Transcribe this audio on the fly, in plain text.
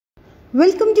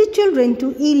Welcome dear children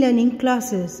to e-learning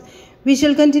classes. We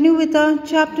shall continue with our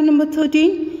chapter number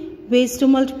 13, ways to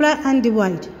multiply and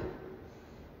divide.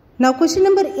 Now question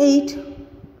number 8.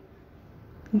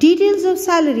 Details of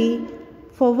salary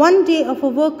for 1 day of a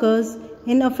workers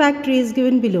in a factory is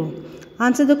given below.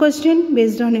 Answer the question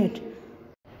based on it.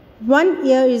 1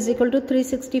 year is equal to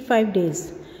 365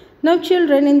 days. Now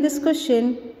children, in this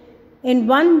question, in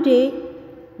 1 day,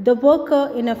 the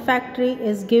worker in a factory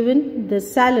is given the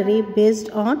salary based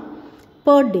on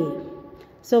per day.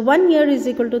 So 1 year is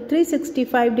equal to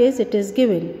 365 days it is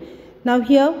given. Now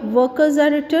here workers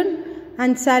are written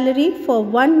and salary for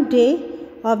 1 day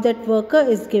of that worker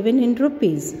is given in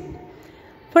rupees.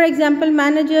 For example,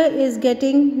 manager is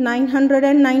getting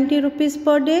 990 rupees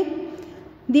per day.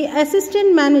 The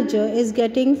assistant manager is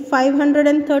getting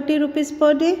 530 rupees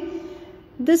per day.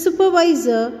 The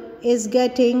supervisor is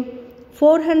getting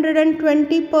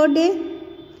 420 per day.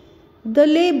 The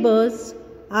laborers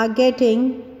are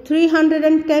getting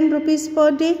 310 rupees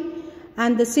per day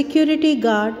and the security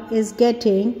guard is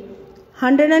getting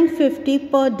 150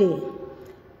 per day.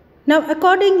 Now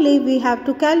accordingly we have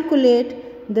to calculate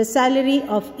the salary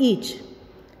of each.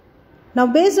 Now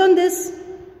based on this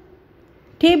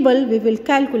table we will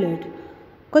calculate.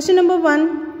 Question number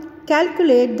 1.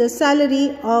 Calculate the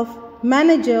salary of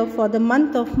manager for the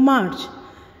month of March.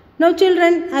 Now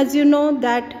children, as you know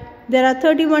that there are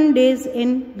 31 days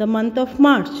in the month of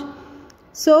March.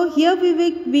 So here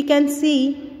we can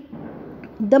see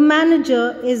the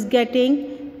manager is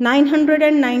getting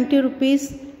 990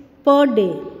 rupees per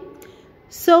day.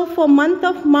 So for month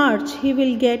of March he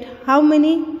will get how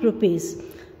many rupees?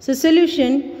 So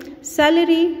solution,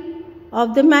 salary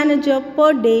of the manager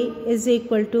per day is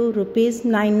equal to rupees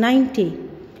 990.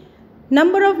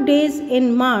 Number of days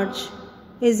in March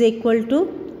is equal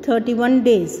to 31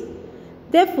 days.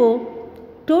 Therefore,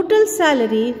 total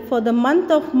salary for the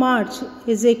month of March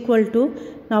is equal to,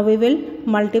 now we will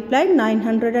multiply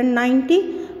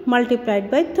 990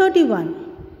 multiplied by 31.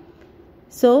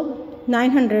 So,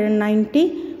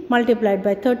 990 multiplied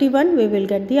by 31, we will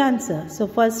get the answer. So,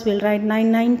 first we will write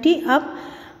 990 up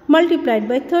multiplied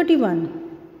by 31.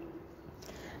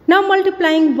 Now,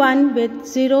 multiplying 1 with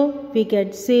 0, we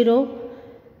get 0.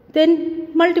 Then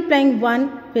multiplying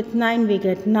 1 with 9 we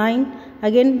get 9.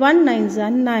 Again 1 9s are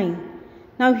 9.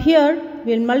 Now here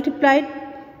we will multiply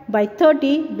by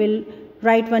 30. We will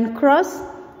write one cross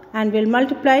and we will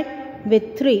multiply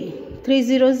with 3. 3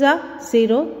 zeros are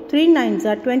 0. 3 9s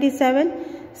are 27.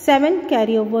 7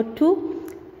 carry over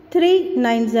 2. 3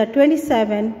 9s are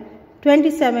 27.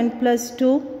 27 plus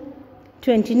 2,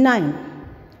 29.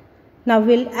 Now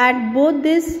we will add both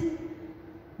this.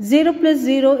 0 plus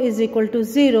 0 is equal to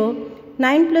 0.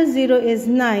 9 plus 0 is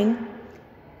 9.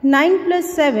 9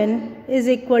 plus 7 is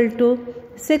equal to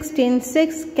 16.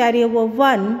 6 carry over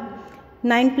 1.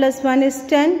 9 plus 1 is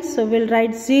 10. So we will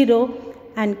write 0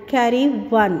 and carry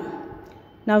 1.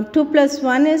 Now 2 plus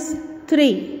 1 is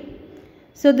 3.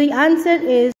 So the answer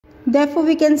is, therefore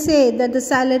we can say that the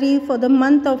salary for the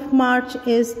month of March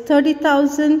is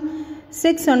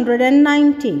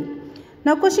 30,690.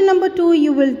 Now question number 2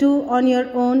 you will do on your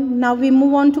own. Now we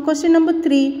move on to question number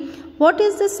 3. What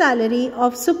is the salary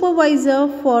of supervisor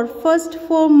for first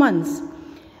 4 months?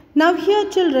 Now here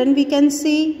children we can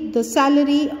see the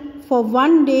salary for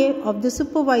 1 day of the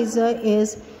supervisor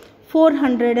is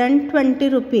 420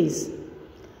 rupees.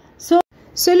 So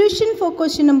solution for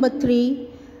question number 3.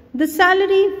 The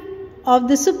salary of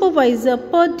the supervisor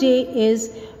per day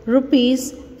is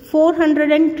rupees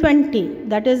 420.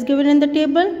 That is given in the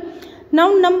table. Now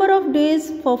number of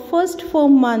days for first 4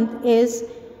 months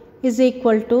is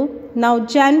equal to, now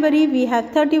January we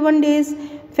have 31 days,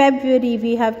 February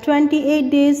we have 28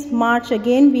 days, March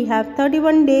again we have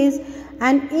 31 days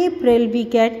and April we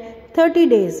get 30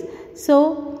 days.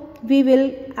 So we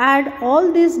will add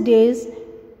all these days,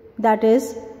 that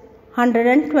is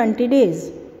 120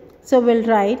 days. So we will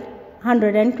write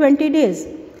 120 days.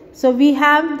 So we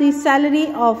have the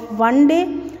salary of 1 day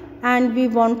and we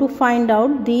want to find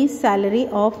out the salary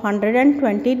of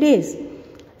 120 days.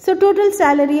 So total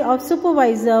salary of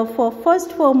supervisor for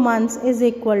first 4 months is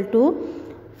equal to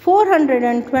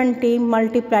 420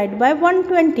 multiplied by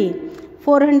 120.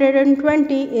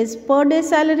 420 is per day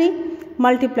salary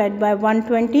multiplied by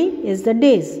 120 is the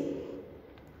days.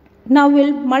 Now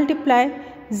we'll multiply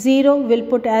 0, we'll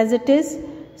put as it is.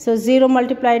 So 0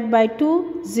 multiplied by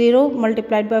 2, 0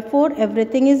 multiplied by 4,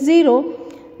 everything is 0.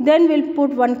 Then we'll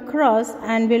put one cross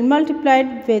and we'll multiply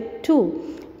it with 2.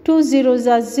 2 zeros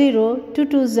are 0, 2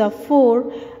 2s are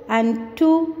 4 and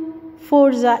 2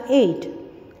 4s are 8.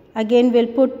 Again we'll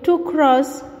put 2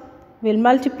 cross, we'll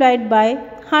multiply it by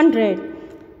 100.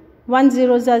 1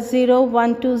 zeros are 0,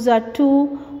 1 twos are 2,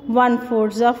 1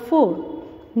 fours are 4.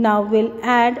 Now we'll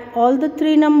add all the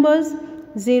three numbers.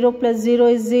 0 plus 0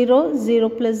 is 0, 0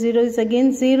 plus 0 is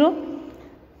again 0,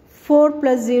 4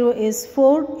 plus 0 is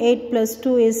 4, 8 plus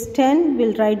 2 is 10,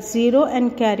 we'll write 0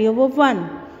 and carry over 1.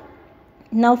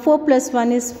 Now 4 plus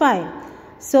 1 is 5.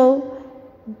 So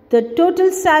the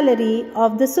total salary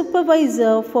of the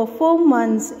supervisor for 4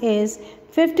 months is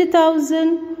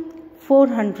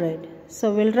 50,400.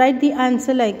 So we'll write the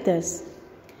answer like this.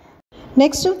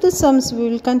 Next of the sums we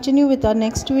will continue with our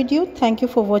next video. Thank you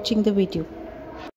for watching the video.